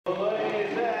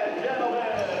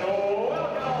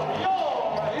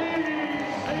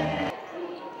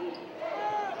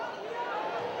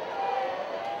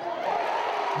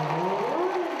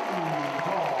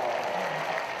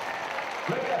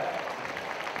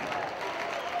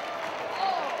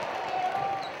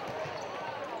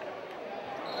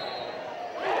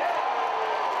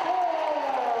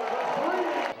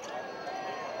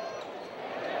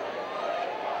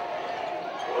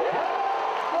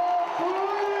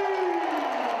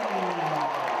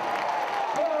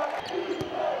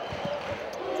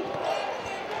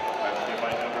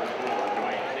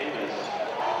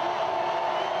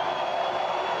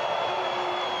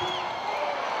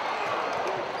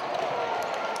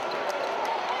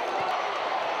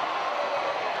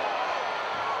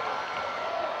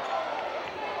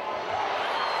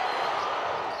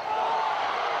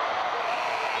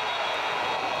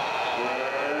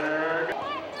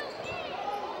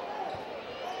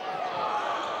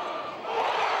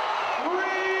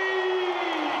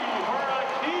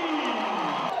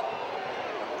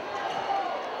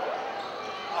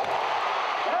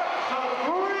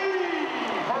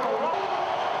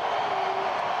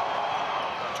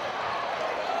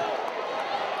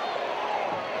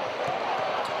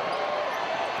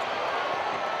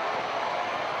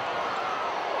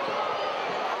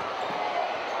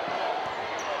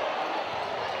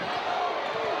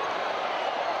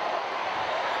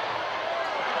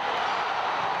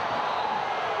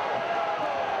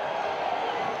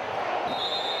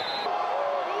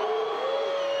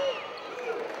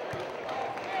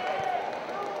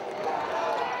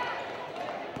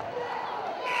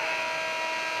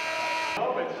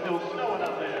Oh, it's still snowing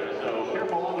up there, so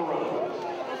careful on the roads.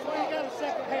 That's why you got a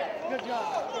second hat. Good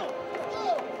job.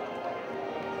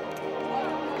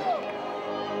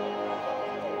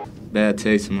 Bad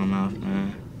taste in my mouth,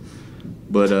 man.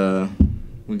 But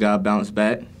we got to bounce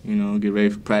back, you know, get ready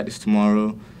for practice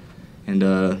tomorrow, and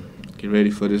get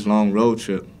ready for this long road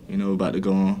trip, you know, about to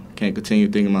go on. Can't continue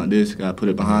thinking about this. Got to put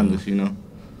it behind us, you know.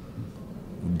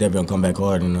 Definitely gonna come back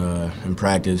hard in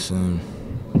practice, and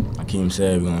Akeem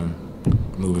said we're gonna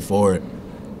move it forward.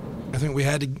 I think we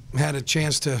had a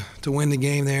chance to win the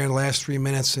game there in the last 3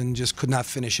 minutes and just could not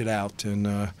finish it out,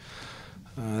 and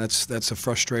that's a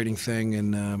frustrating thing.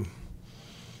 And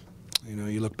you know,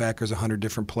 you look back, there's 100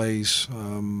 different plays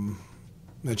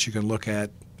that you can look at.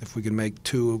 If we can make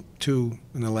two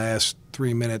in the last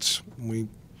 3 minutes, we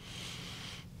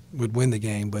would win the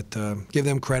game. But give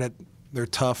them credit; they're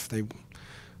tough. They've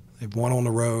won on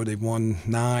the road. They've won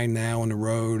 9 now on the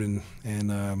road, and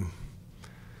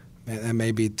that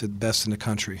may be the best in the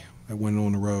country at winning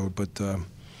on the road. But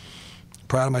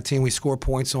proud of my team. We score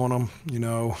points on them. You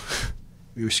know,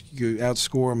 you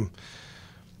outscore them.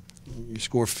 You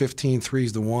score 15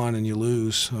 threes to 1 and you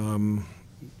lose.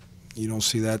 You don't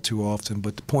see that too often.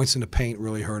 But the points in the paint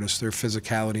really hurt us. Their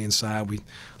physicality inside.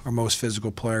 Our most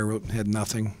physical player had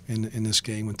nothing in this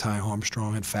game when Ty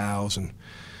Armstrong had fouls and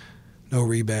no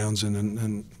rebounds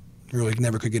and really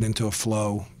never could get into a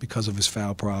flow because of his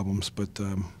foul problems. But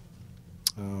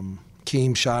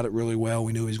Akeem shot it really well.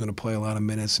 We knew he was going to play a lot of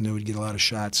minutes and knew he'd get a lot of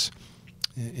shots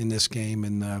in this game.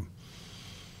 And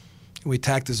we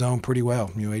attacked the zone pretty well.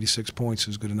 You know, 86 points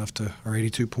is good enough to, or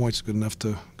 82 points is good enough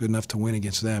to win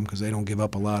against them because they don't give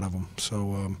up a lot of them.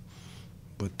 So,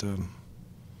 but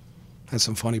had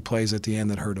some funny plays at the end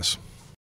that hurt us.